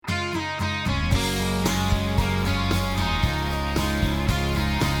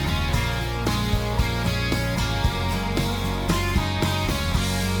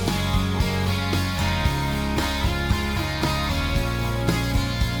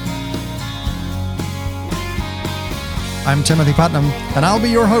I'm Timothy Putnam, and I'll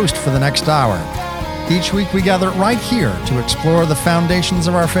be your host for the next hour. Each week we gather right here to explore the foundations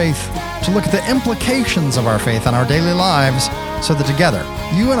of our faith, to look at the implications of our faith on our daily lives, so that together,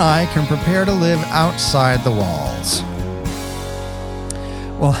 you and I can prepare to live outside the walls.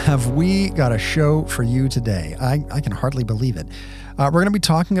 Well, have we got a show for you today? I can hardly believe it. We're going to be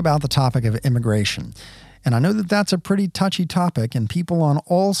talking about the topic of immigration. And I know that that's a pretty touchy topic, and people on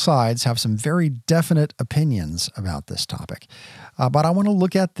all sides have some very definite opinions about this topic. But I want to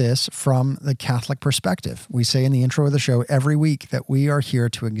look at this from the Catholic perspective. We say in the intro of the show every week that we are here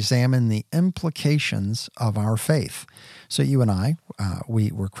to examine the implications of our faith. So you and I,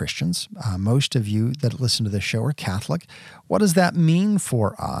 we're Christians. Most of you that listen to this show are Catholic. What does that mean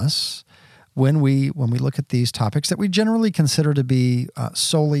for us when we look at these topics that we generally consider to be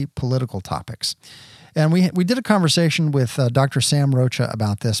solely political topics? And we did a conversation with Dr. Sam Rocha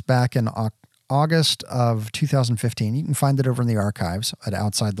about this back in August of 2015. You can find it over in the archives at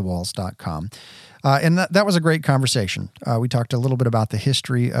OutsideTheWalls.com. And that was a great conversation. We talked a little bit about the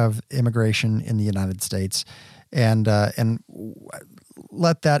history of immigration in the United States and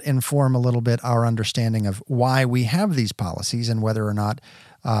let that inform a little bit our understanding of why we have these policies and whether or not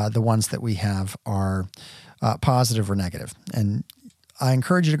the ones that we have are positive or negative. And I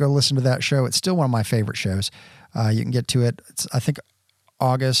encourage you to go listen to that show. It's still one of my favorite shows. You can get to it. It's, I think,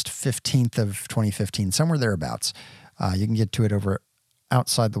 August 15th of 2015, somewhere thereabouts. You can get to it over at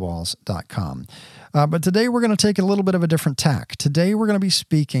OutsideTheWalls.com. But today we're going to take a little bit of a different tack. Today we're going to be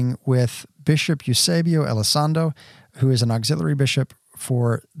speaking with Bishop Eusebio Elizondo, who is an auxiliary bishop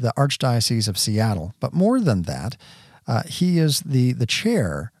for the Archdiocese of Seattle. But more than that, he is the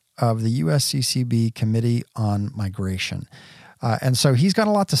chair of the USCCB Committee on Migration. And so he's got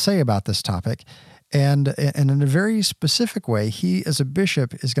a lot to say about this topic. And in a very specific way, he as a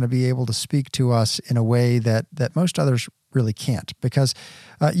bishop is going to be able to speak to us in a way that most others really can't. Because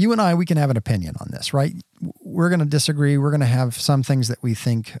you and I, we can have an opinion on this, right? We're going to disagree. We're going to have some things that we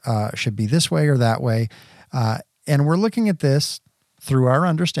think should be this way or that way. And we're looking at this through our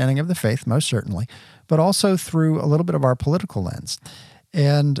understanding of the faith, most certainly, but also through a little bit of our political lens.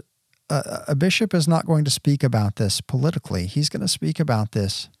 And a bishop is not going to speak about this politically. He's going to speak about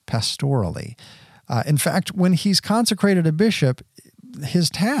this pastorally. In fact, when he's consecrated a bishop, his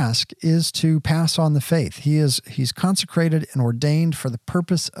task is to pass on the faith. He's consecrated and ordained for the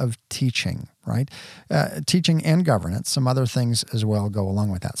purpose of teaching, right? Teaching and governance. Some other things as well go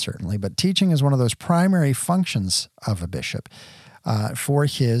along with that, certainly. But teaching is one of those primary functions of a bishop for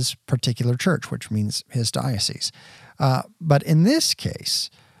his particular church, which means his diocese. But in this case,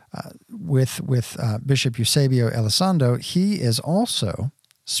 with Bishop Eusebio Elizondo, he is also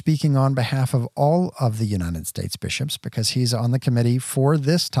speaking on behalf of all of the United States bishops because he's on the committee for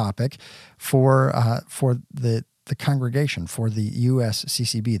this topic for the congregation, for the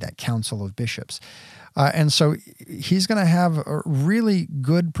USCCB, that Council of Bishops. And so he's going to have a really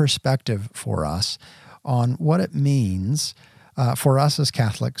good perspective for us on what it means for us as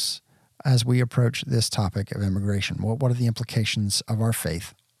Catholics as we approach this topic of immigration. What are the implications of our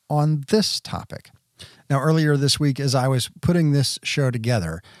faith on this topic? Now, earlier this week, as I was putting this show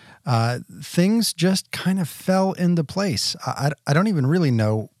together, things just kind of fell into place. I don't even really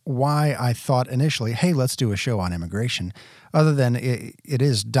know why I thought initially, hey, let's do a show on immigration, other than it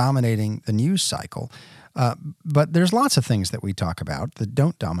is dominating the news cycle. But there's lots of things that we talk about that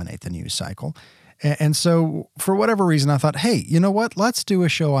don't dominate the news cycle. And so for whatever reason, I thought, hey, you know what? Let's do a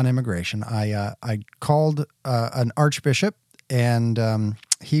show on immigration. I called an archbishop, and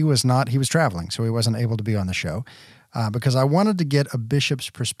he was traveling, so he wasn't able to be on the show because I wanted to get a bishop's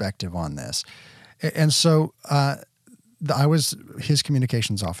perspective on this. And so his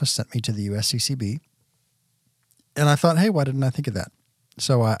communications office sent me to the USCCB, and I thought, hey, why didn't I think of that?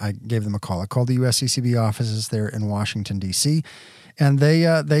 So I gave them a call. I called the USCCB offices there in Washington, D.C., and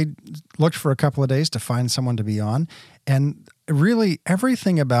they looked for a couple of days to find someone to be on. And really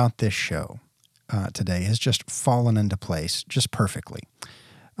everything about this show today has just fallen into place just perfectly.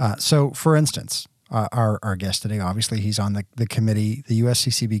 So, for instance, our guest today, obviously, he's on the committee, the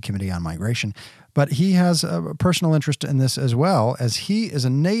USCCB Committee on Migration, but he has a personal interest in this as well, as he is a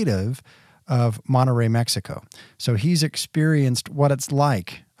native of Monterrey, Mexico. So he's experienced what it's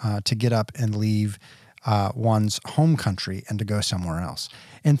like to get up and leave one's home country and to go somewhere else.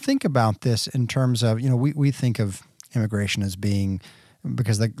 And think about this in terms of, we think of immigration as being,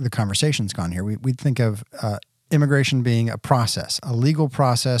 because the conversation's gone here, we think of immigration being a process, a legal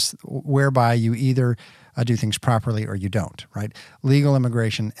process whereby you either do things properly or you don't, right? Legal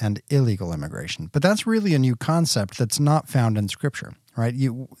immigration and illegal immigration. But that's really a new concept that's not found in Scripture, right?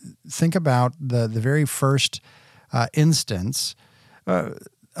 You think about the very first instance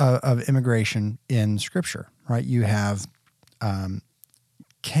of immigration in Scripture, right? You have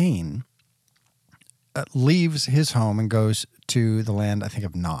Cain leaves his home and goes to the land, I think,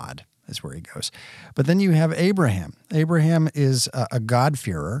 of Nod is where he goes. But then you have Abraham. Abraham is a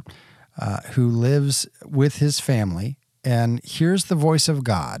God-fearer who lives with his family and hears the voice of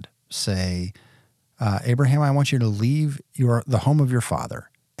God say, Abraham, I want you to leave the home of your father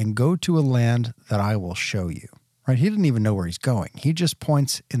and go to a land that I will show you. Right? He didn't even know where he's going. He just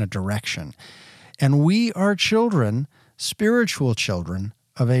points in a direction. And we are children, spiritual children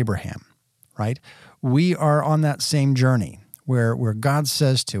of Abraham, right? We are on that same journey where God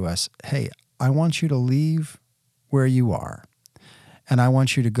says to us, hey, I want you to leave where you are, and I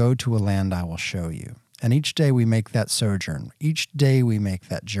want you to go to a land I will show you. And each day we make that sojourn. Each day we make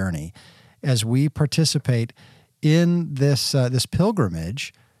that journey as we participate in this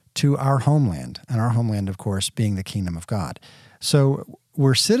pilgrimage to our homeland, and our homeland, of course, being the kingdom of God. So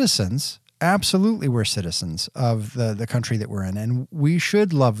we're citizens, absolutely we're citizens of the country that we're in, and we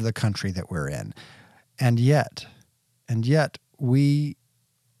should love the country that we're in. And yet we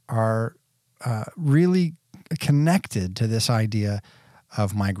are really connected to this idea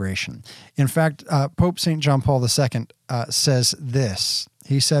of migration. In fact, Pope St. John Paul II says this.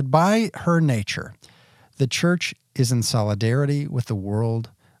 He said, by her nature, the Church is in solidarity with the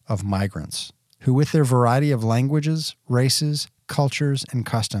world of migrants, who with their variety of languages, races, cultures, and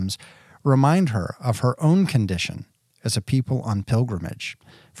customs remind her of her own condition as a people on pilgrimage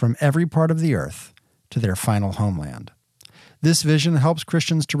from every part of the earth to their final homeland. This vision helps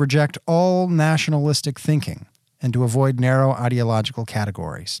Christians to reject all nationalistic thinking and to avoid narrow ideological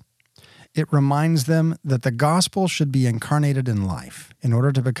categories. It reminds them that the gospel should be incarnated in life in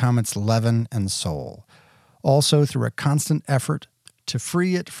order to become its leaven and soul, also through a constant effort to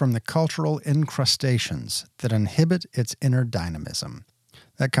free it from the cultural incrustations that inhibit its inner dynamism.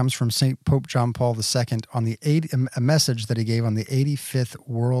 That comes from St. Pope John Paul II on a message that he gave on the 85th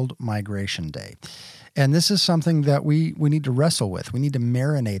World Migration Day. And this is something that we need to wrestle with. We need to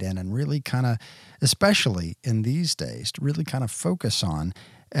marinate in and really kind of, especially in these days, to really kind of focus on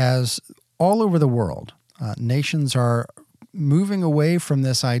as all over the world, nations are moving away from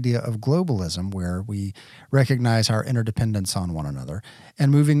this idea of globalism where we recognize our interdependence on one another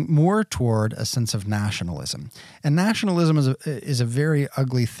and moving more toward a sense of nationalism. And nationalism is a very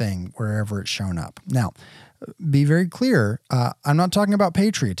ugly thing wherever it's shown up. Now, be very clear, I'm not talking about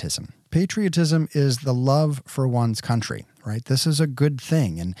patriotism. Patriotism is the love for one's country, right? This is a good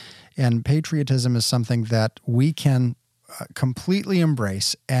thing. And patriotism is something that we can completely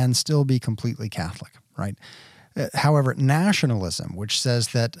embrace and still be completely Catholic, right? However, nationalism, which says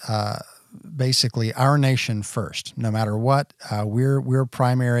that basically our nation first, no matter what, we're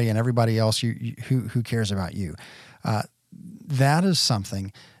primary, and everybody else, who cares about you? That is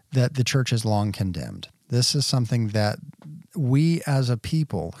something that the Church has long condemned. This is something that we as a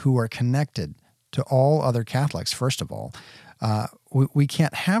people who are connected to all other Catholics, first of all, we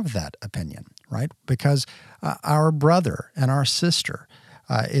can't have that opinion, right? Because our brother and our sister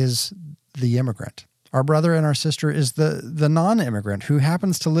is the immigrant. Our brother and our sister is the non-immigrant who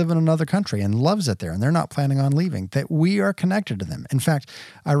happens to live in another country and loves it there, and they're not planning on leaving, that we are connected to them. In fact,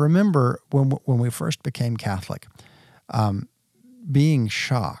 I remember when we first became Catholic, being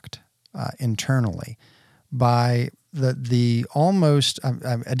shocked internally by the almost,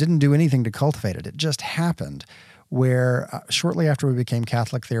 I didn't do anything to cultivate it. It just happened where shortly after we became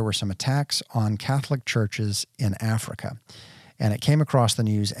Catholic, there were some attacks on Catholic churches in Africa. And it came across the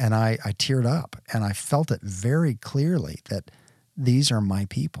news, and I teared up, and I felt it very clearly that these are my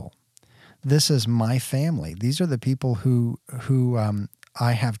people. This is my family. These are the people who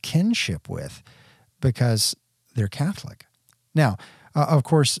I have kinship with because they're Catholic. Now, of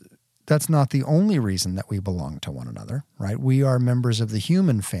course, that's not the only reason that we belong to one another, right? We are members of the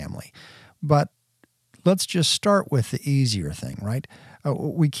human family. But let's just start with the easier thing, right?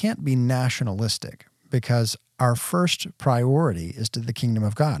 We can't be nationalistic because our first priority is to the kingdom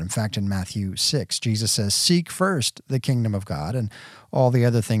of God. In fact, in Matthew 6, Jesus says, seek first the kingdom of God, and all the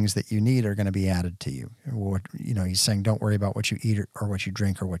other things that you need are going to be added to you. He's saying, don't worry about what you eat or what you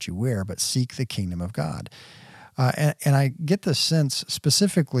drink or what you wear, but seek the kingdom of God. And I get the sense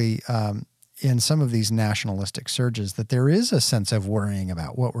specifically in some of these nationalistic surges that there is a sense of worrying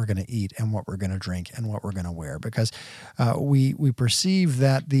about what we're going to eat and what we're going to drink and what we're going to wear, because we perceive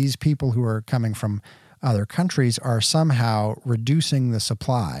that these people who are coming from other countries are somehow reducing the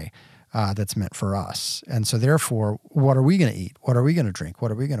supply that's meant for us. And so therefore, what are we going to eat? What are we going to drink?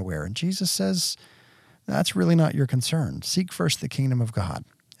 What are we going to wear? And Jesus says, that's really not your concern. Seek first the kingdom of God,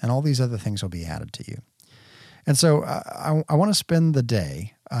 and all these other things will be added to you. And so I want to spend the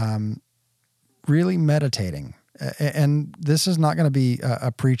day really meditating. And this is not going to be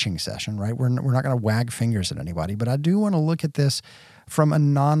a preaching session, right? We're not going to wag fingers at anybody, but I do want to look at this from a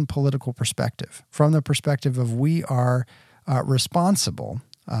non-political perspective, from the perspective of we are responsible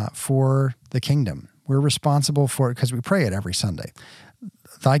for the kingdom. We're responsible for it because we pray it every Sunday.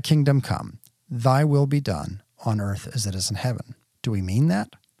 Thy kingdom come, thy will be done on earth as it is in heaven. Do we mean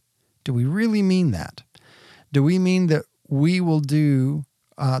that? Do we really mean that? Do we mean that we will do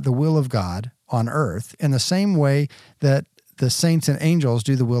the will of God on earth in the same way that the saints and angels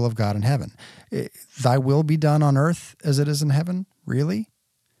do the will of God in heaven? Thy will be done on earth as it is in heaven? Really?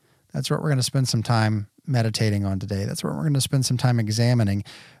 That's what we're going to spend some time meditating on today. That's what we're going to spend some time examining,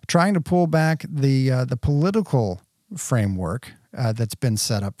 trying to pull back the political framework that's been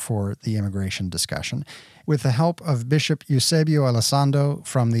set up for the immigration discussion with the help of Bishop Eusebio Elizondo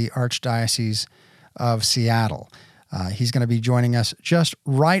from the Archdiocese of Seattle. He's going to be joining us just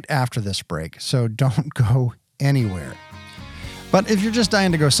right after this break, so don't go anywhere. But if you're just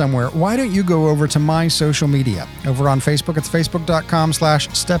dying to go somewhere, why don't you go over to my social media? Over on Facebook, it's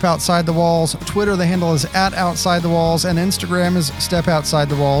facebook.com/StepOutsideTheWalls. Twitter, the handle is @OutsideTheWalls, and Instagram is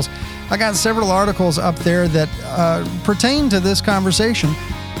StepOutsideTheWalls. I got several articles up there that pertain to this conversation.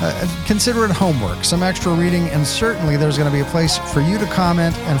 Consider it homework, some extra reading, and certainly there's going to be a place for you to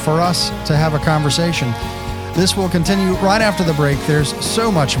comment and for us to have a conversation. This will continue right after the break. There's so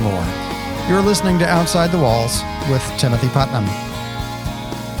much more. You're listening to Outside the Walls with Timothy Putnam.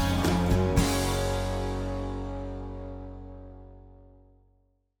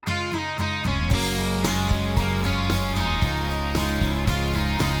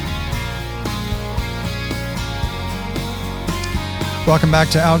 Welcome back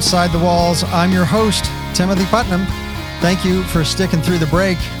to Outside the Walls. I'm your host, Timothy Putnam. Thank you for sticking through the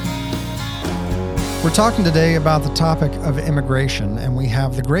break. We're talking today about the topic of immigration, and we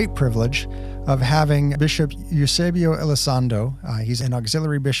have the great privilege of having Bishop Eusebio Elizondo. He's an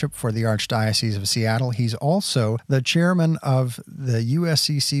auxiliary bishop for the Archdiocese of Seattle. He's also the chairman of the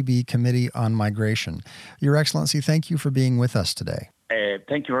USCCB Committee on Migration. Your Excellency, thank you for being with us today.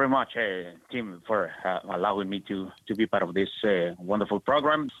 Thank you very much, Tim, for allowing me to be part of this wonderful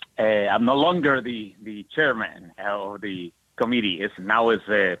program. I'm no longer the chairman of the committee. Now is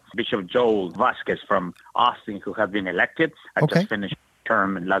Bishop Joel Vasquez from Austin, who has been elected. I just finished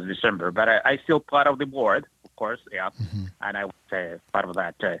term last December, but I still part of the board, of course, yeah. Mm-hmm. And I was part of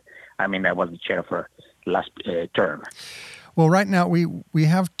that. I was the chair for last term. Well, right now we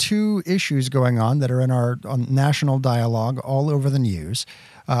have two issues going on that are in our national dialogue all over the news.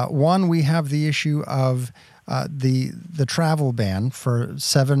 One, we have the issue of the travel ban for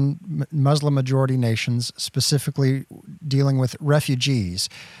 7 Muslim-majority nations, specifically dealing with refugees.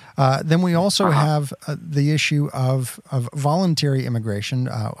 Then we also have the issue of voluntary immigration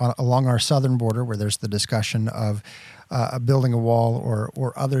along our southern border, where there's the discussion of building a wall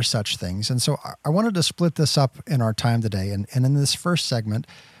or other such things. And so I wanted to split this up in our time today, and in this first segment,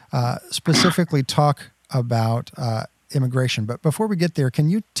 specifically talk about immigration. But before we get there, can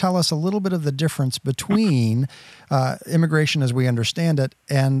you tell us a little bit of the difference between immigration as we understand it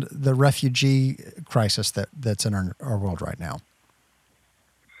and the refugee crisis that's in our world right now?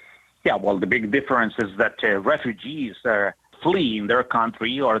 Yeah, well, the big difference is that refugees are fleeing their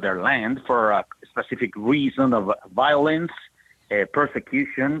country or their land for a specific reason of violence,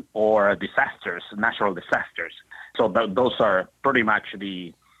 persecution, or disasters, natural disasters. So those are pretty much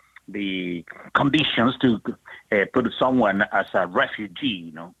the conditions to put someone as a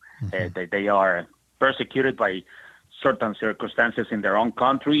refugee. Mm-hmm. They are persecuted by certain circumstances in their own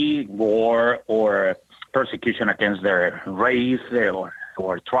country, war or persecution against their race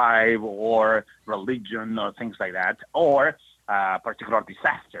or tribe or religion or things like that, or a particular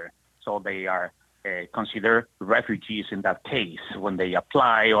disaster. So they are considered refugees in that case when they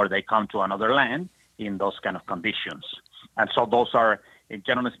apply or they come to another land in those kind of conditions. And so those are,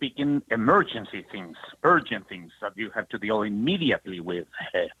 generally speaking, emergency things, urgent things that you have to deal immediately with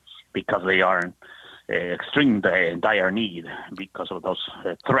because they are in extreme dire need because of those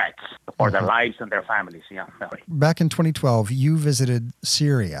threats for their lives and their families. Yeah. Back in 2012, you visited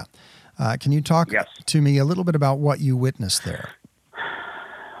Syria. Can you talk to me a little bit about what you witnessed there?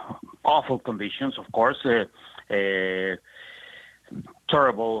 Awful conditions, of course.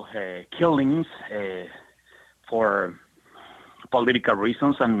 Terrible killings for political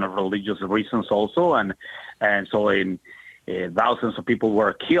reasons and religious reasons also, and so thousands of people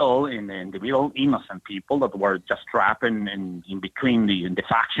were killed in the middle, innocent people that were just trapped in between the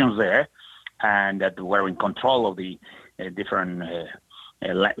factions there, and that were in control of the different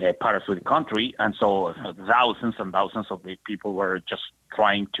parts of the country, and so thousands and thousands of the people were just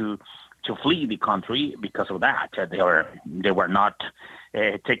trying to flee the country because of that. They were not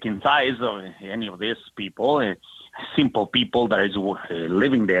taking sides of any of these people, simple people that is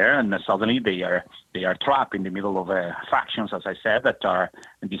living there, and suddenly they are trapped in the middle of factions, as I said, that are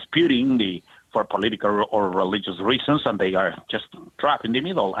disputing for political or religious reasons, and they are just trapped in the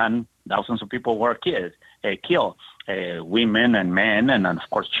middle, and thousands of people were killed, women and men, and of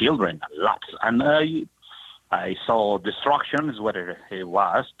course children, lots. And I saw destruction is what it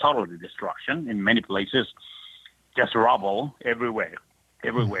was, total destruction in many places, just rubble everywhere.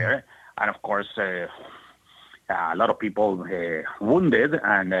 And of course, a lot of people wounded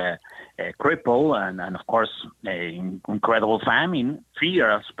and crippled, and of course, incredible famine, fear,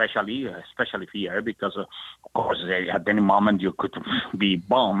 especially fear, because of course, at any moment you could be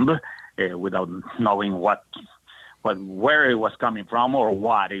bombed without knowing where it was coming from or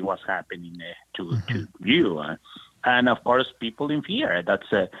what it was happening to you. And of course, people in fear.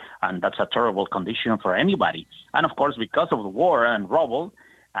 That's a terrible condition for anybody. And of course, because of the war and rubble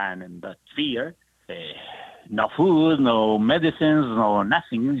and that fear, no food, no medicines, no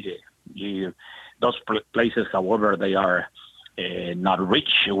nothing. Those places, however, they are not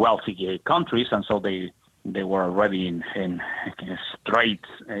rich, wealthy countries, and so they were already in straight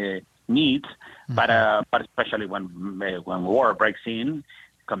needs. But especially when war breaks in,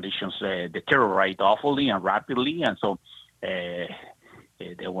 conditions deteriorate awfully and rapidly, and so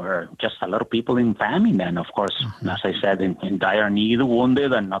there were just a lot of people in famine, and of course, as I said, in dire need,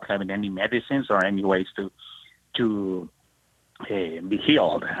 wounded, and not having any medicines or any ways to be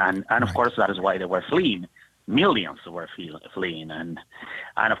healed. And of course, that is why they were fleeing. Millions were fleeing, and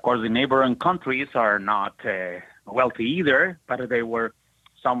of course, the neighboring countries are not wealthy either, but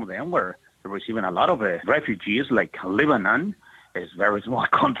some of them were receiving a lot of refugees, like Lebanon. It's a very small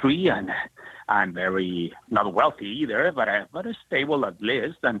country and very not wealthy either, but stable at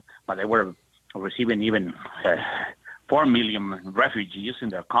least. But they were receiving even 4 million refugees in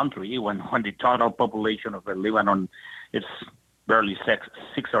their country when the total population of Lebanon is barely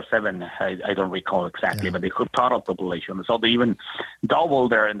six or seven. I don't recall exactly, but the total population. So they even double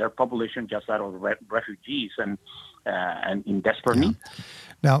their population just out of refugees and in desperate need.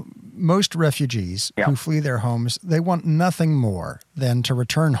 Now, most refugees who flee their homes, they want nothing more than to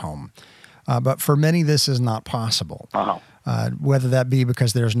return home. But for many, this is not possible, whether that be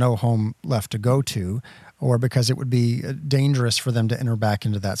because there's no home left to go to or because it would be dangerous for them to enter back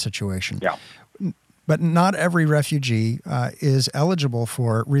into that situation. Yeah. But not every refugee is eligible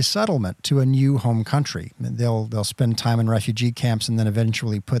for resettlement to a new home country. They'll spend time in refugee camps and then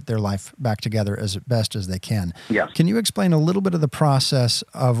eventually put their life back together as best as they can. Yes. Can you explain a little bit of the process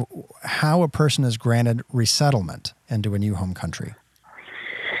of how a person is granted resettlement into a new home country?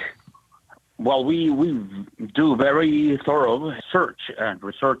 Well, we do very thorough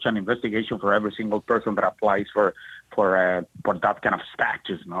research and investigation for every single person that applies for that kind of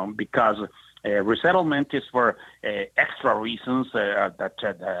status, because resettlement is for extra reasons that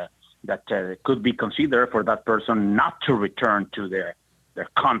could be considered for that person not to return to their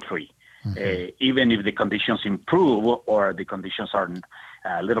country, even if the conditions improve or the conditions are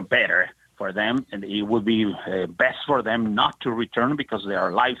a little better for them, and it would be best for them not to return because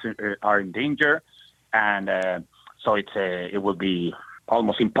their lives are in danger, and so it would be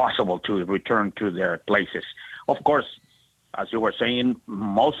almost impossible to return to their places. Of course, as you were saying,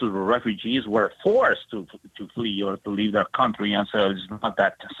 most of the refugees were forced to flee or to leave their country, and so it's not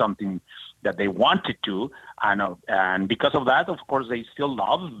that something that they wanted to, and because of that, of course, they still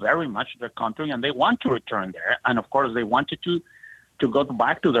love very much their country, and they want to return there, and of course, they wanted to go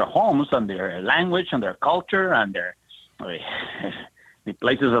back to their homes and their language and their culture and their the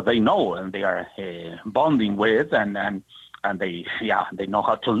places that they know and they are bonding with, and they know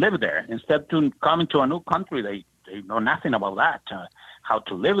how to live there. Instead to coming to a new country, they know nothing about that, how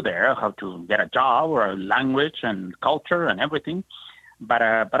to live there, how to get a job or a language and culture and everything. But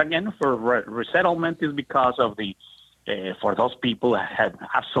again, for resettlement is because of for those people had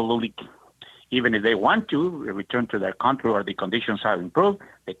absolutely, even if they want to return to their country or the conditions have improved,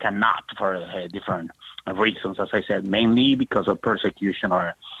 they cannot for different reasons, as I said, mainly because of persecution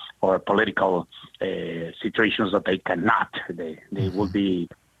or political situations that they cannot. They will be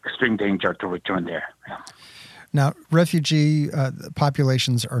extreme danger to return there. Yeah. Now, refugee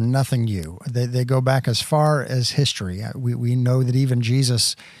populations are nothing new. They go back as far as history. We know that even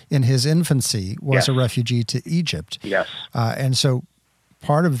Jesus, in his infancy, was a refugee to Egypt. Yes. And so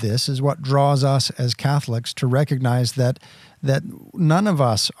part of this is what draws us as Catholics to recognize that none of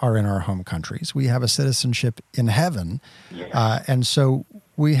us are in our home countries. We have a citizenship in heaven. Yes. And so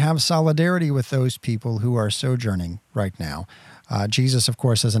we have solidarity with those people who are sojourning right now. Jesus, of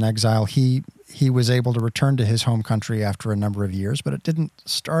course, as an exile, he was able to return to his home country after a number of years, but it didn't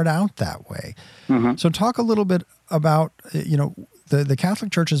start out that way. Mm-hmm. So talk a little bit about, the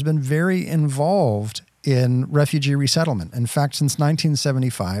Catholic Church has been very involved in refugee resettlement. In fact, since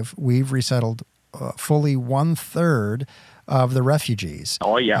 1975, we've resettled fully 1/3 of the refugees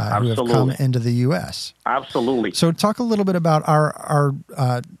who have come into the U.S. Absolutely. So talk a little bit about our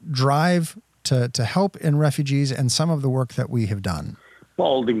drive to help in refugees and some of the work that we have done.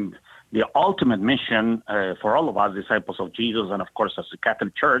 Well, the ultimate mission for all of us, disciples of Jesus, and of course as the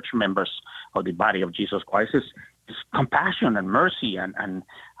Catholic Church, members of the body of Jesus Christ, is compassion and mercy and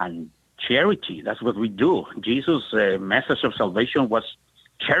charity. That's what we do. Jesus' message of salvation was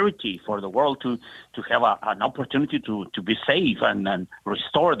charity for the world to have an opportunity to be safe and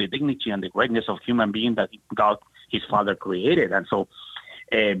restore the dignity and the greatness of human being that God, his Father, created. And so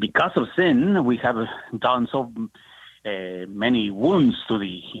because of sin, we have done so many wounds to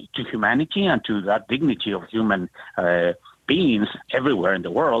humanity and to that dignity of human beings everywhere in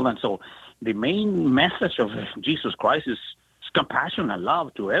the world. And so the main message of Jesus Christ is compassion and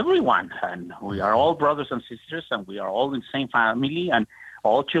love to everyone. And we are all brothers and sisters, and we are all in the same family and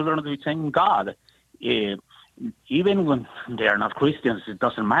all children of the same God. Even when they are not Christians, it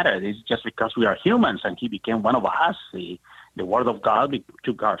doesn't matter. It's just because we are humans and he became one of us. The Word of God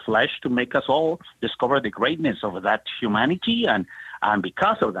took our flesh to make us all discover the greatness of that humanity. And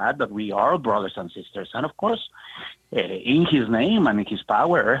because of that we are brothers and sisters. And of course, in his name and in his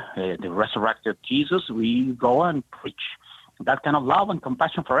power, the resurrected Jesus, we go and preach that kind of love and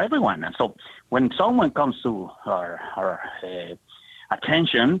compassion for everyone. And so when someone comes to our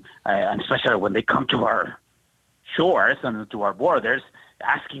attention, and especially when they come to our shores and to our borders,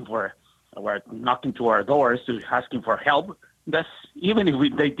 we're knocking to our doors asking for help. That's even if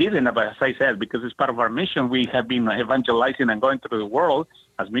they didn't, as I said, because it's part of our mission. We have been evangelizing and going through the world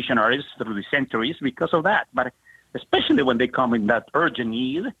as missionaries through the centuries because of that. But especially when they come in that urgent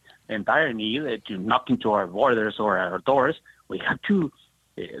need, entire need, to knock into our borders or our doors, we have to.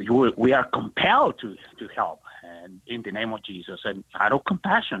 We are compelled to help, and in the name of Jesus, and out of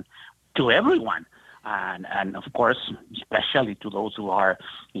compassion to everyone, and of course, especially to those who are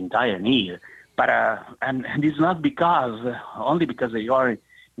in dire need. But and it's not only because they are in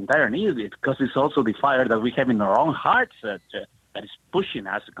dire need. It's because it's also the fire that we have in our own hearts that is pushing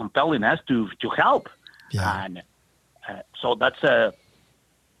us, compelling us to help. Yeah. And so that's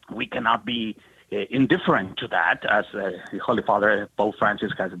we cannot be indifferent to that, as the Holy Father Pope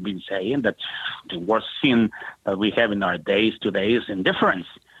Francis has been saying, that the worst sin that we have in our days today is indifference.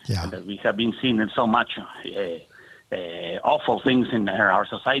 Yeah. And that we have been seeing in so much awful things in our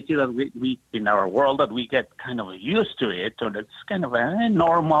society that we in our world that we get kind of used to it, or that's kind of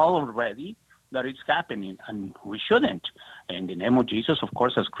normal already that it's happening, and we shouldn't. In the name of Jesus, of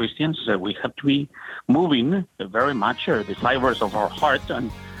course, as Christians, we have to be moving very much the fibers of our heart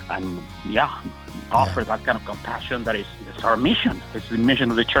and offer that kind of compassion that is our mission. It's the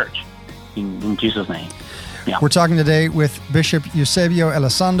mission of the Church, in Jesus' name. Yeah. We're talking today with Bishop Eusebio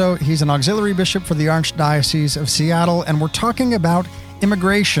Elizondo. He's an auxiliary bishop for the Archdiocese of Seattle, and we're talking about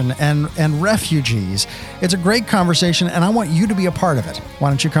immigration and refugees. It's a great conversation, and I want you to be a part of it. Why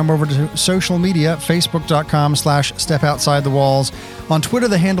don't you come over to social media, facebook.com/stepoutsidethewalls. On Twitter,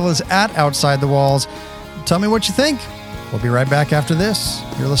 the handle is @OutsideTheWalls. Tell me what you think. We'll be right back after this.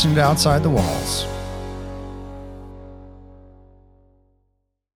 You're listening to Outside the Walls.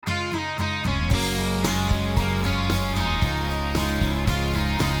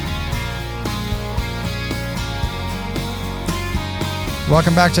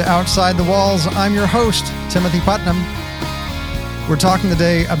 Welcome back to Outside the Walls. I'm your host, Timothy Putnam. We're talking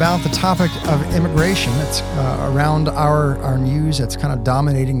today about the topic of immigration. It's around our news. It's kind of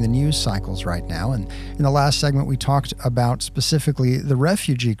dominating the news cycles right now. And in the last segment, we talked about specifically the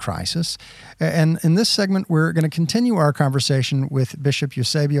refugee crisis. And in this segment, we're going to continue our conversation with Bishop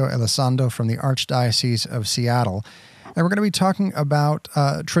Eusebio Elizondo from the Archdiocese of Seattle. And we're going to be talking about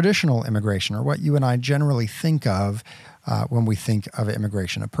traditional immigration, or what you and I generally think of when we think of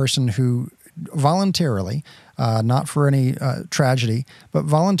immigration. A person who voluntarily, not for any tragedy, but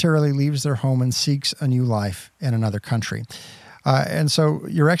voluntarily leaves their home and seeks a new life in another country. And so,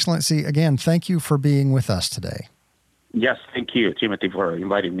 Your Excellency, again, thank you for being with us today. Yes, thank you, Timothy, for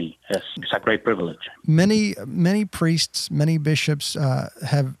inviting me. Yes, it's a great privilege. Many priests, many bishops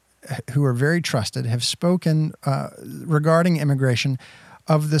who are very trusted have spoken regarding immigration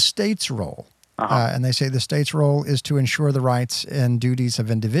of the state's role And they say the state's role is to ensure the rights and duties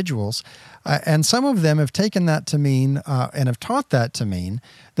of individuals. And some of them have taken that to mean and have taught that to mean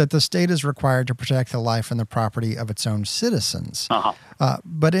that the state is required to protect the life and the property of its own citizens.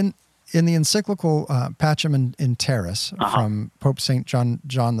 But in the encyclical Pacem in Terris from Pope St. John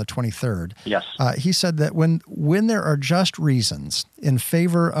the 23rd, yes, he said that when there are just reasons in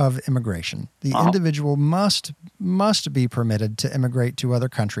favor of immigration, the individual must be permitted to immigrate to other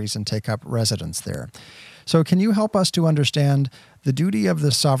countries and take up residence there. So can you help us to understand the duty of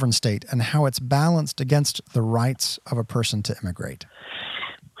the sovereign state and how it's balanced against the rights of a person to immigrate?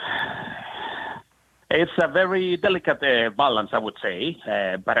 It's a very delicate balance, I would say,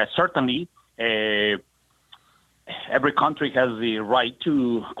 but certainly every country has the right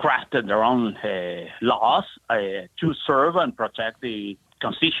to craft their own laws to serve and protect the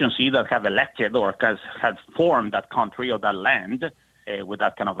constituency that have elected or has formed that country or that land with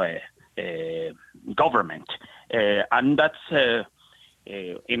that kind of a government. And that's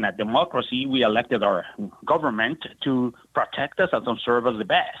in a democracy, we elected our government to protect us and to serve us the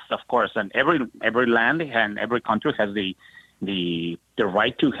best, of course. And every land and every country has the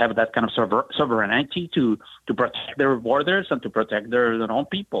right to have that kind of sovereignty to protect their borders and to protect their own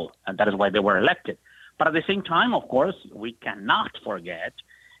people. And that is why they were elected. But at the same time, of course, we cannot forget,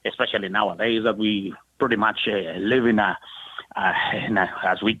 especially nowadays, that we pretty much live in a,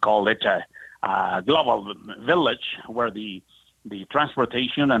 as we call it, a global village where the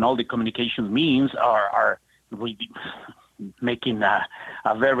transportation and all the communication means are really making a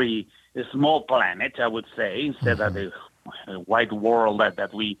very small planet, I would say, instead of the wide world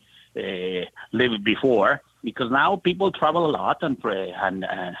that we lived before. Because now people travel a lot and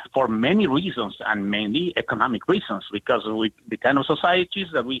for many reasons, and mainly economic reasons, because the kind of societies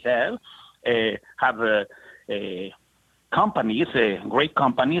that we have companies, great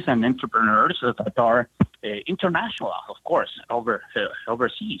companies and entrepreneurs that are international, of course,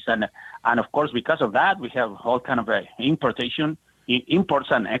 overseas. And of course, because of that, we have all kind of imports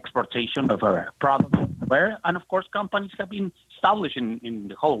and exportation of our products everywhere. And of course, companies have been established in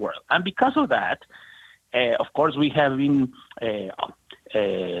the whole world. And because of that, of course, we have been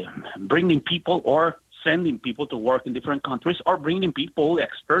bringing people or sending people to work in different countries, or bringing people,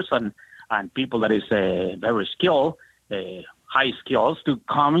 experts and people that is very skilled, high skills, to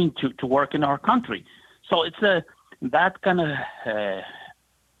come to work in our country. So it's that kind of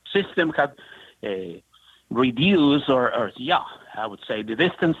system have reduced or I would say the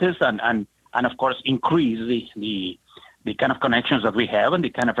distances and of course increase the kind of connections that we have and the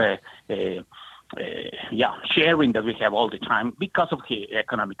kind of sharing that we have all the time because of the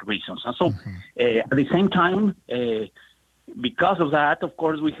economic reasons. And so at the same time, because of that, of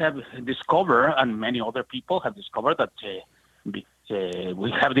course, we have discovered, and many other people have discovered, that we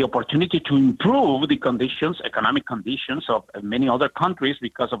have the opportunity to improve the economic conditions of many other countries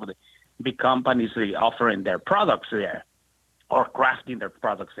because of the big companies offering their products there or crafting their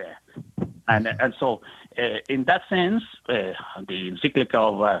products there. And so in that sense, the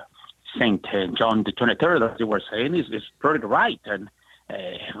encyclical of St. John the 23rd, as you were saying, is pretty right. And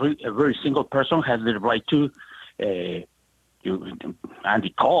a very single person has the right to and the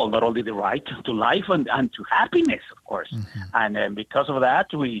call, not only the right to life and to happiness, of course. And because of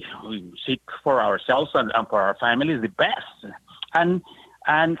that, we seek for ourselves and for our families the best, and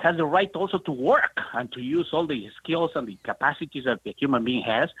has the right also to work and to use all the skills and the capacities that the human being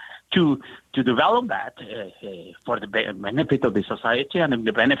has to develop that for the benefit of the society and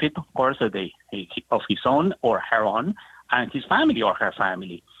the benefit, of course, of his own or her own and his family or her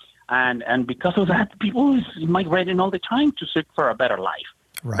family. And because of that, people is migrating all the time to seek for a better life,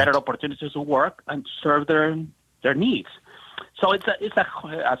 better opportunities to work and to serve their needs. So it's a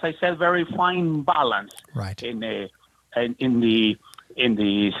as I said, very fine balance in the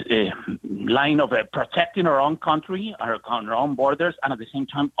line of protecting our own country, our own borders, and at the same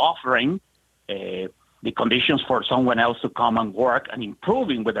time offering the conditions for someone else to come and work and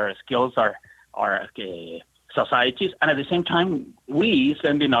improving with their skills our societies, and at the same time, we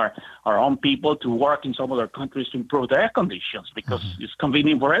sending our own people to work in some other countries to improve their conditions because it's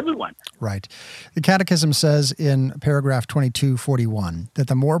convenient for everyone. Right. The Catechism says in paragraph 2241 that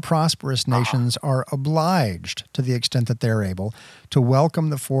the more prosperous nations are obliged, to the extent that they're able, to welcome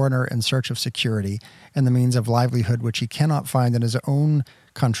the foreigner in search of security and the means of livelihood which he cannot find in his own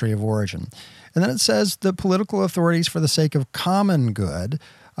country of origin. And then it says the political authorities, for the sake of common good,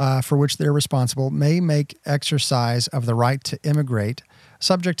 for which they're responsible, may make exercise of the right to immigrate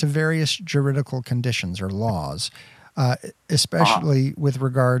subject to various juridical conditions or laws. especially with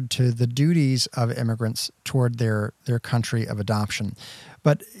regard to the duties of immigrants toward their country of adoption.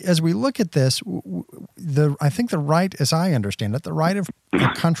 But as we look at this, I think the right, as I understand it, the right of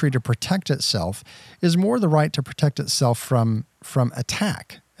a country to protect itself is more the right to protect itself from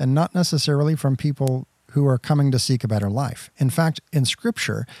attack, and not necessarily from people who are coming to seek a better life. In fact, in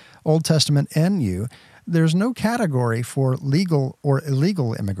Scripture, Old Testament and New, there's no category for legal or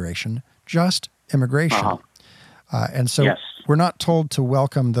illegal immigration, just immigration. And so we're not told to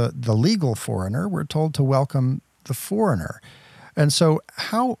welcome the legal foreigner, we're told to welcome the foreigner. And so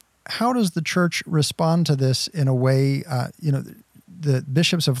how does the church respond to this in a way, the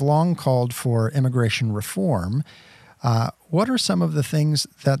bishops have long called for immigration reform. What are some of the things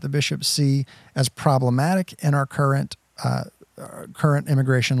that the bishops see as problematic in our current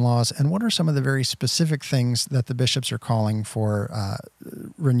immigration laws, and what are some of the very specific things that the bishops are calling for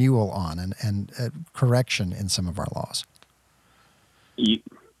renewal on and correction in some of our laws?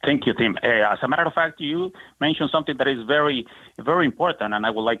 Thank you, Tim. As a matter of fact, you mentioned something that is very, very important, and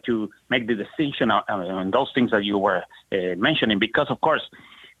I would like to make the distinction on those things that you were mentioning, because, of course,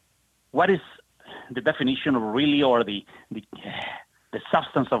 what is the definition of really, or the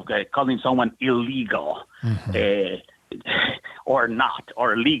substance of calling someone illegal or not,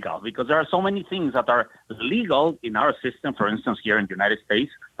 or legal? Because there are so many things that are legal in our system, for instance, here in the United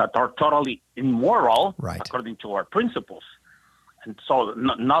States, that are totally immoral according to our principles. And so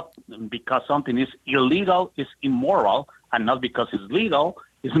not because something is illegal is immoral, and not because it's legal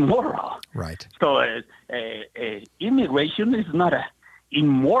is moral. Right. So immigration is not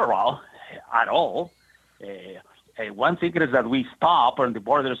immoral at all. One thing is that we stop on the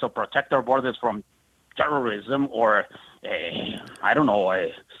borders or protect our borders from terrorism or,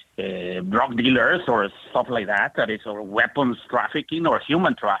 drug dealers or stuff like that, is, or weapons trafficking or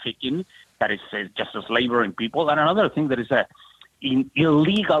human trafficking, that is just slavery people. And another thing that is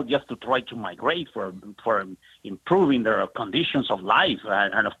illegal just to try to migrate for improving their conditions of life,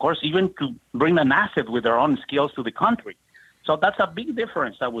 and of course even to bring an asset with their own skills to the country. So that's a big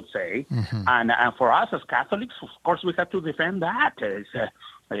difference, I would say. And for us as Catholics, of course, we have to defend that.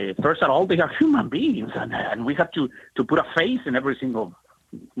 First of all, they are human beings, and we have to put a face in every single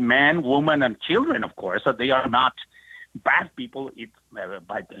man, woman, and children, of course, that they are not bad people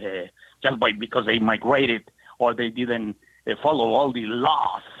because they migrated or they didn't follow all the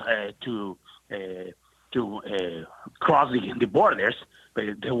laws to cross the borders.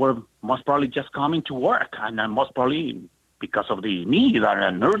 But they were most probably just coming to work, and most probably because of the need and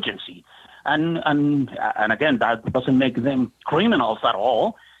an urgency. And again, that doesn't make them criminals at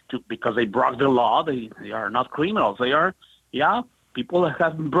all. Because they broke the law, they are not criminals. They are, people that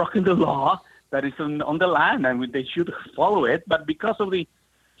have broken the law that is on the land, and they should follow it. But because of the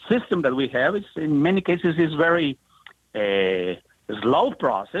system that we have, it's in many cases is very slow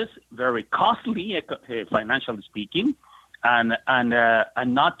process, very costly, financially speaking, and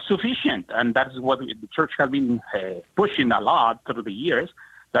not sufficient. And that's what the church has been pushing a lot through the years,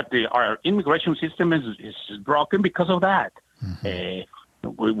 that our immigration system is broken because of that.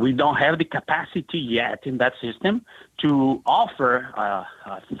 We don't have the capacity yet in that system to offer a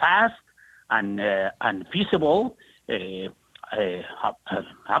fast and feasible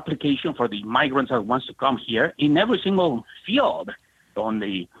application for the migrants that wants to come here in every single field, on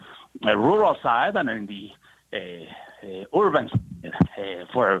the rural side and in the urban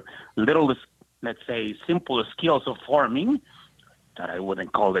for little, let's say, simple skills of farming, that I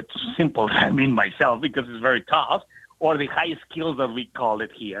wouldn't call it simple, I mean myself, because it's very tough, or the high skills that we call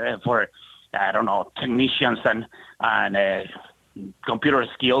it here for, technicians and computer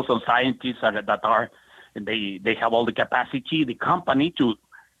skills and scientists that are, they have all the capacity, the company to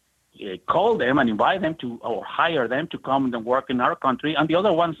call them and invite them to, or hire them to come and work in our country, and the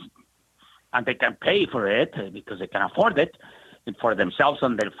other ones, and they can pay for it because they can afford it for themselves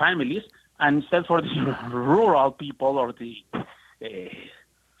and their families, and instead for the rural people or the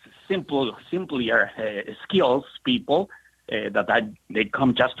simpler skills people that they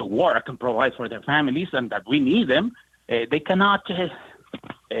come just to work and provide for their families, and that we need them, they cannot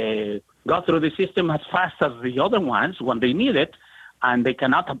go through the system as fast as the other ones when they need it, and they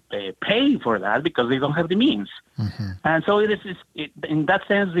cannot pay for that because they don't have the means. And so it is in that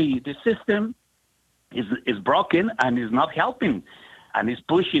sense, the system is broken and is not helping, and is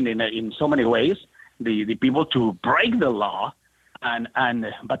pushing in so many ways the people to break the law.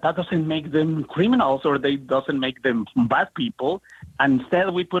 But that doesn't make them criminals, or they doesn't make them bad people. And instead,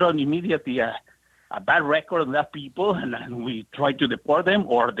 we put on immediately a bad record on that people, and we try to deport them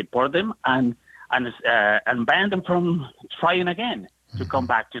and ban them from trying again to come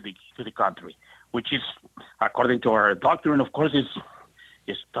back to the country. which is, according to our doctrine, of course, is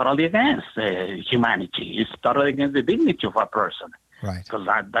totally against humanity. It's totally against the dignity of a person. Right. Because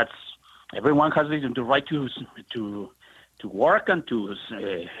that's everyone has the right to work and to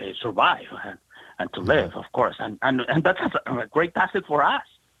survive and to live, of course. And that's a great asset for us.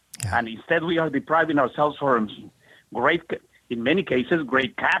 Yeah. And instead, we are depriving ourselves from in many cases,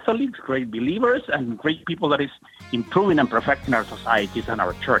 great Catholics, great believers, and great people that is improving and perfecting our societies and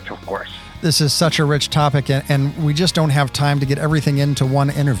our church, of course. This is such a rich topic, and we just don't have time to get everything into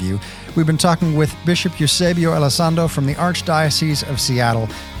one interview. We've been talking with Bishop Eusebio Elizondo from the Archdiocese of Seattle.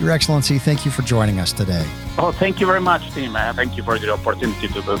 Your Excellency, thank you for joining us today. Oh, thank you very much, Tim. Thank you for the opportunity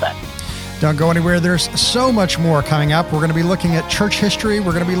to do that. Don't go anywhere. There's so much more coming up. We're going to be looking at church history.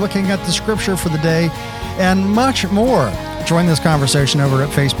 We're going to be looking at the scripture for the day and much more. Join this conversation over at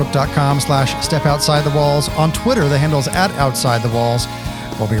facebook.com/StepOutsideTheWalls. On Twitter, the handle's @OutsideTheWalls.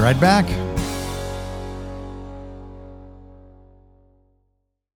 We'll be right back.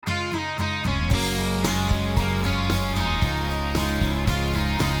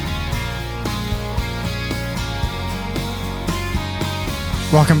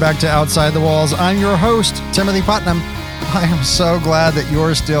 Welcome back to Outside the Walls. I'm your host, Timothy Putnam. I am so glad that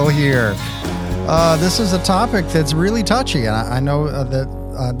you're still here. This is a topic that's really touchy, and I know that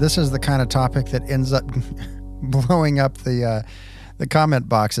this is the kind of topic that ends up blowing up the comment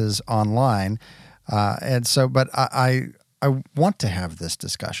boxes online. But I want to have this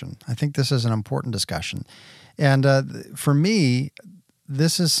discussion. I think this is an important discussion. And for me,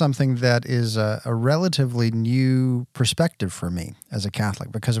 this is something that is a relatively new perspective for me as a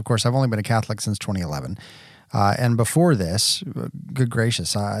Catholic, because, of course, I've only been a Catholic since 2011. And before this, good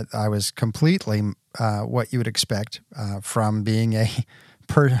gracious, I was completely what you would expect from being a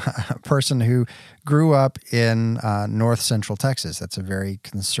person who grew up in north central Texas. That's a very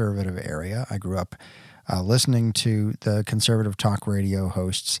conservative area. I grew up listening to the conservative talk radio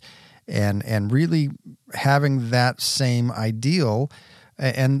hosts and really having that same ideal.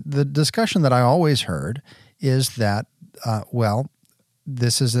 And the discussion that I always heard is that,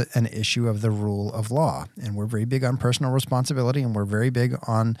 this is an issue of the rule of law, and we're very big on personal responsibility, and we're very big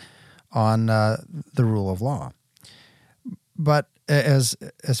on the rule of law. But as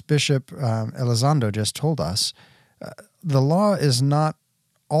Bishop Elizondo just told us, the law is not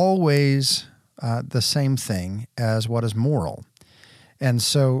always the same thing as what is moral, and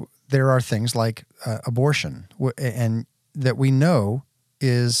so there are things like abortion, and that we know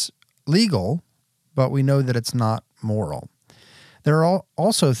is legal, but we know that it's not moral. There are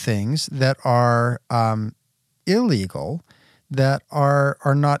also things that are illegal that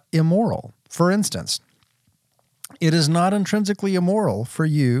are not immoral. For instance, it is not intrinsically immoral for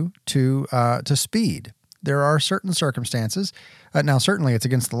you to speed. There are certain circumstances. Now, certainly it's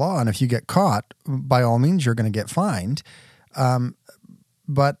against the law, and if you get caught, by all means, you're going to get fined.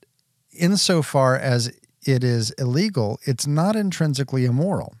 But insofar as it is illegal, it's not intrinsically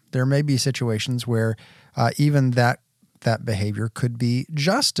immoral. There may be situations where even that behavior could be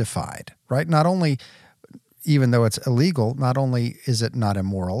justified, right? Not only, even though it's illegal, not only is it not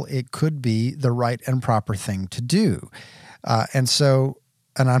immoral, it could be the right and proper thing to do. And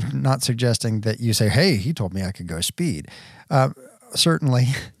I'm not suggesting that you say, hey, he told me I could go speed. Certainly,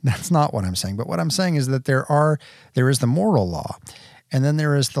 that's not what I'm saying. But what I'm saying is that there is the moral law. And then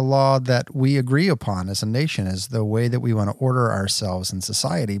there is the law that we agree upon as a nation as the way that we want to order ourselves in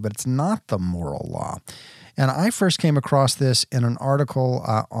society, but it's not the moral law. And I first came across this in an article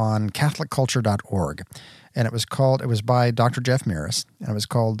on CatholicCulture.org, and it was by Dr. Jeff Maris, and it was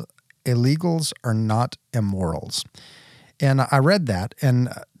called "Illegals Are Not Immorals." And I read that, and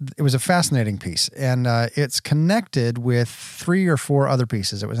it was a fascinating piece, and it's connected with 3 or 4 other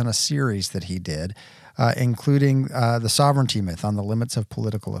pieces. It was in a series that he did, including the sovereignty myth on the limits of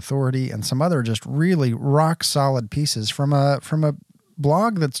political authority, and some other just really rock-solid pieces from a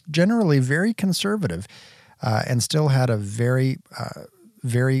blog that's generally very conservative, and still had a very,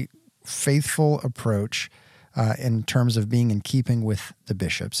 very faithful approach in terms of being in keeping with the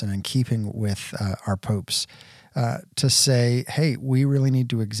bishops and in keeping with our popes, to say, hey, we really need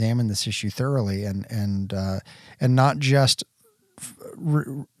to examine this issue thoroughly and not just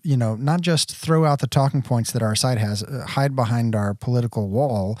not just throw out the talking points that our side has, hide behind our political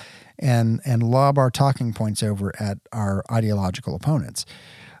wall, and lob our talking points over at our ideological opponents.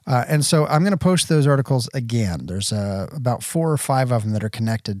 And so I'm going to post those articles again. There's about 4 or 5 of them that are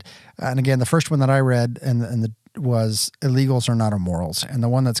connected. And again, the first one that I read and was illegals are not immorals. And the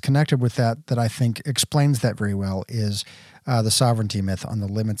one that's connected with that I think explains that very well is the sovereignty myth on the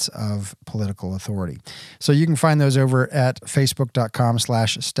limits of political authority. So you can find those over at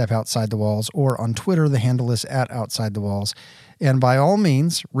facebook.com/stepoutsideTheWalls, or on Twitter, the handle is @OutsideTheWalls. And by all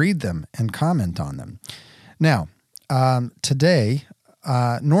means, read them and comment on them. Now, today,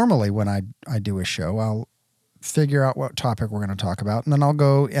 normally when I do a show, I'll figure out what topic we're going to talk about, and then I'll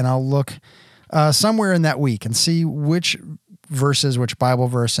go and I'll look somewhere in that week and see which verses, which Bible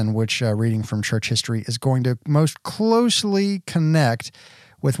verse, and which reading from church history is going to most closely connect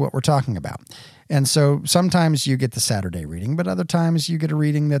with what we're talking about. And so sometimes you get the Saturday reading, but other times you get a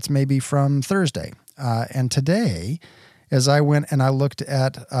reading that's maybe from Thursday. And today, as I went and I looked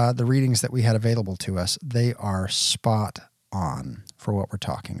at the readings that we had available to us, they are spot on for what we're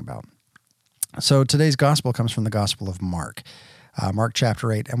talking about. So today's gospel comes from the Gospel of Mark, Mark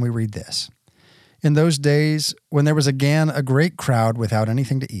chapter 8, and we read this. In those days, when there was again a great crowd without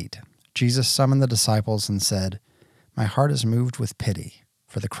anything to eat, Jesus summoned the disciples and said, "My heart is moved with pity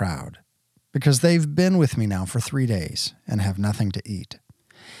for the crowd, because they've been with me now for 3 days and have nothing to eat.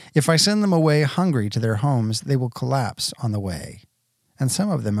 If I send them away hungry to their homes, they will collapse on the way, and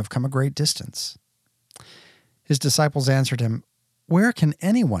some of them have come a great distance." His disciples answered him, "Where can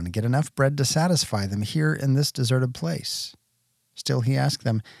anyone get enough bread to satisfy them here in this deserted place?" Still he asked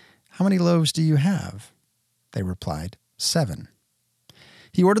them, "How many loaves do you have?" They replied, 7.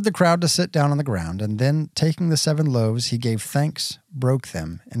 He ordered the crowd to sit down on the ground, and then, taking the 7 loaves, he gave thanks, broke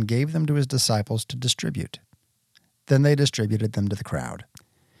them, and gave them to his disciples to distribute. Then they distributed them to the crowd.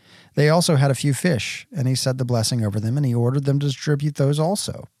 They also had a few fish, and he said the blessing over them, and he ordered them to distribute those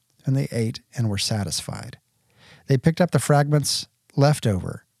also. And they ate and were satisfied. They picked up the fragments left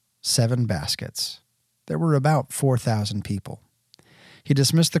over, 7 baskets. There were about 4,000 people. He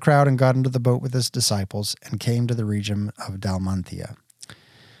dismissed the crowd and got into the boat with his disciples and came to the region of Dalmatia.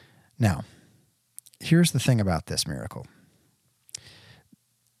 Now, here's the thing about this miracle.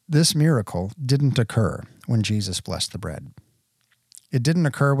 This miracle didn't occur when Jesus blessed the bread. It didn't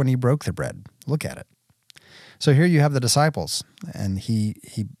occur when he broke the bread. Look at it. So here you have the disciples, and he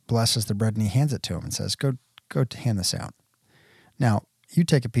blesses the bread and he hands it to them and says, go hand this out. Now, you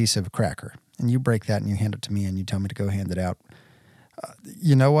take a piece of cracker and you break that and you hand it to me and you tell me to go hand it out.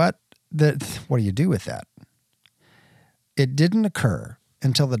 You know what? What do you do with that? It didn't occur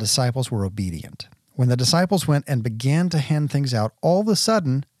until the disciples were obedient. When the disciples went and began to hand things out, all of a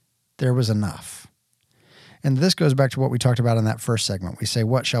sudden, there was enough. And this goes back to what we talked about in that first segment. We say,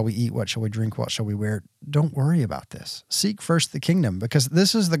 what shall we eat? What shall we drink? What shall we wear? Don't worry about this. Seek first the kingdom, because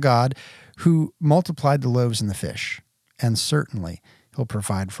this is the God who multiplied the loaves and the fish. And certainly, he'll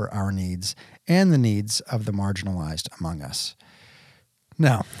provide for our needs and the needs of the marginalized among us.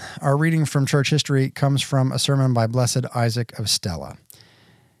 Now, our reading from church history comes from a sermon by Blessed Isaac of Stella.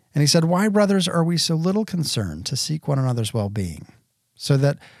 And he said, "Why, brothers, are we so little concerned to seek one another's well-being, so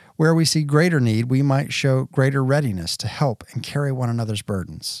that where we see greater need, we might show greater readiness to help and carry one another's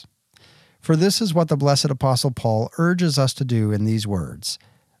burdens? For this is what the blessed Apostle Paul urges us to do in these words,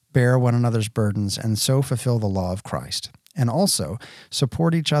 bear one another's burdens and so fulfill the law of Christ, and also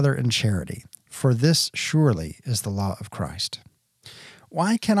support each other in charity, for this surely is the law of Christ.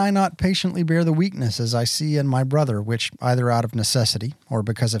 Why can I not patiently bear the weaknesses I see in my brother, which either out of necessity or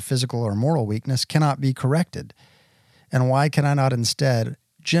because of physical or moral weakness cannot be corrected? And why can I not instead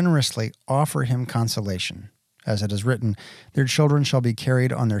generously offer him consolation? As it is written, their children shall be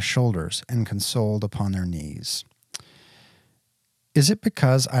carried on their shoulders and consoled upon their knees. Is it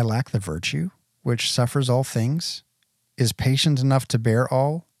because I lack the virtue which suffers all things, is patient enough to bear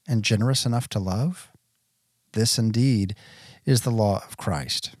all, and generous enough to love? This indeed is the law of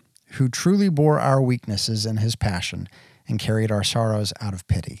Christ, who truly bore our weaknesses in his passion and carried our sorrows out of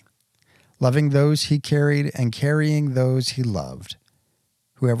pity, loving those he carried and carrying those he loved.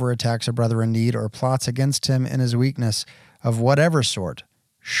 Whoever attacks a brother in need or plots against him in his weakness of whatever sort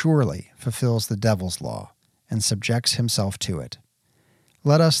surely fulfills the devil's law and subjects himself to it.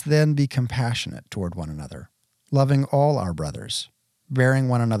 Let us then be compassionate toward one another, loving all our brothers, bearing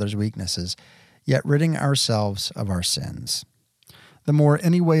one another's weaknesses, yet ridding ourselves of our sins. The more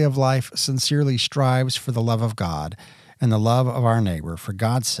any way of life sincerely strives for the love of God and the love of our neighbor for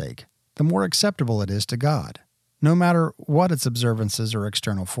God's sake, the more acceptable it is to God, no matter what its observances or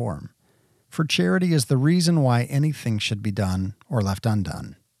external form. For charity is the reason why anything should be done or left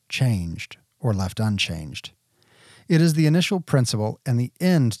undone, changed or left unchanged. It is the initial principle and the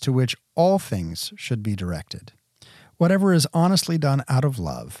end to which all things should be directed. Whatever is honestly done out of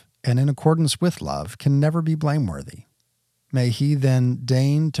love and in accordance with love can never be blameworthy. May he then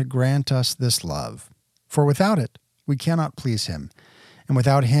deign to grant us this love, For without it, we cannot please him. And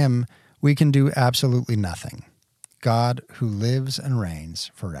without him, we can do absolutely nothing. God who lives and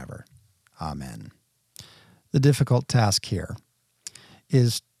reigns forever. Amen. The difficult task here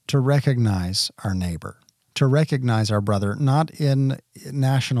is to recognize our neighbor, to recognize our brother, not in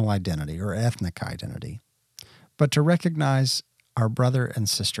national identity or ethnic identity, but to recognize our brother and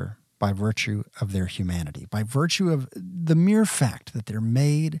sister by virtue of their humanity, by virtue of the mere fact that they're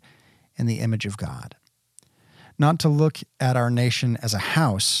made in the image of God. Not to look at our nation as a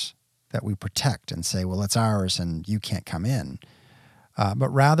house that we protect and say, well, it's ours and you can't come in, but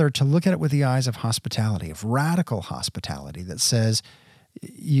rather to look at it with the eyes of hospitality, of radical hospitality that says,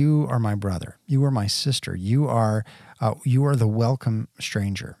 you are my brother, you are my sister, you are the welcome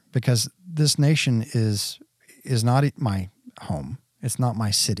stranger, because this nation is not my home, it's not my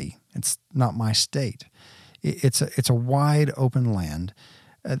city, it's not my state. It's a wide open land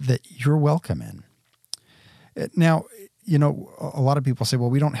that you're welcome in. Now, a lot of people say, well,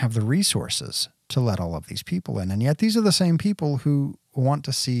 we don't have the resources to let all of these people in. And yet these are the same people who want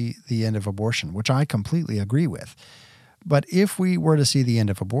to see the end of abortion, which I completely agree with. But if we were to see the end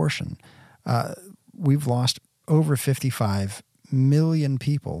of abortion, we've lost over 55 million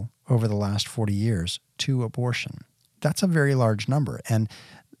people over the last 40 years to abortion. That's a very large number. And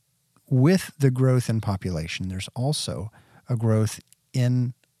with the growth in population, there's also a growth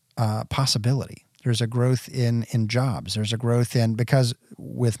in possibility. There's a growth in jobs. There's a growth because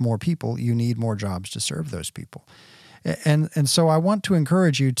with more people, you need more jobs to serve those people. And so I want to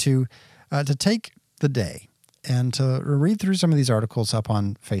encourage you to take the day and to read through some of these articles up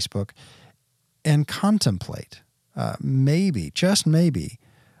on Facebook and contemplate, maybe, just maybe,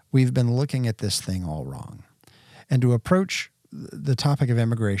 we've been looking at this thing all wrong. And to approach the topic of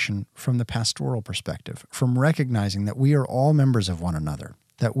immigration from the pastoral perspective, from recognizing that we are all members of one another,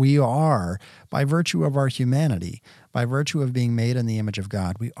 that we are, by virtue of our humanity, by virtue of being made in the image of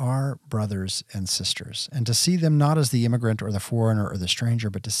God, we are brothers and sisters. And to see them not as the immigrant or the foreigner or the stranger,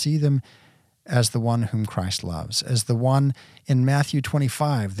 but to see them as the one whom Christ loves, as the one in Matthew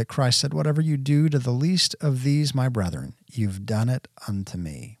 25 that Christ said, whatever you do to the least of these, my brethren, you've done it unto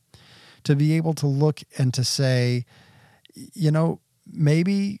me. To be able to look and to say,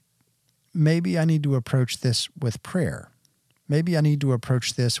 maybe I need to approach this with prayer. Maybe I need to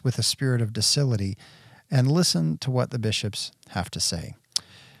approach this with a spirit of docility and listen to what the bishops have to say.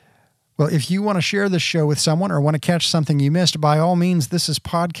 Well, if you want to share this show with someone or want to catch something you missed, by all means, this is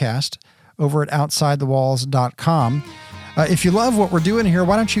podcast over at OutsideTheWalls.com. If you love what we're doing here,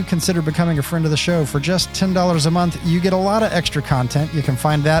 why don't you consider becoming a friend of the show? For just $10 a month, you get a lot of extra content. You can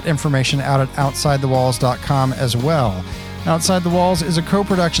find that information out at OutsideTheWalls.com as well. Outside the Walls is a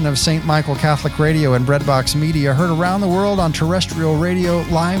co-production of St. Michael Catholic Radio and Breadbox Media, heard around the world on terrestrial radio,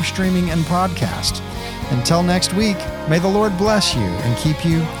 live streaming, and podcast. Until next week, may the Lord bless you and keep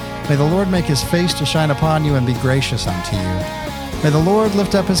you. May the Lord make his face to shine upon you and be gracious unto you. May the Lord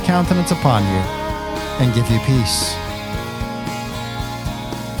lift up his countenance upon you and give you peace.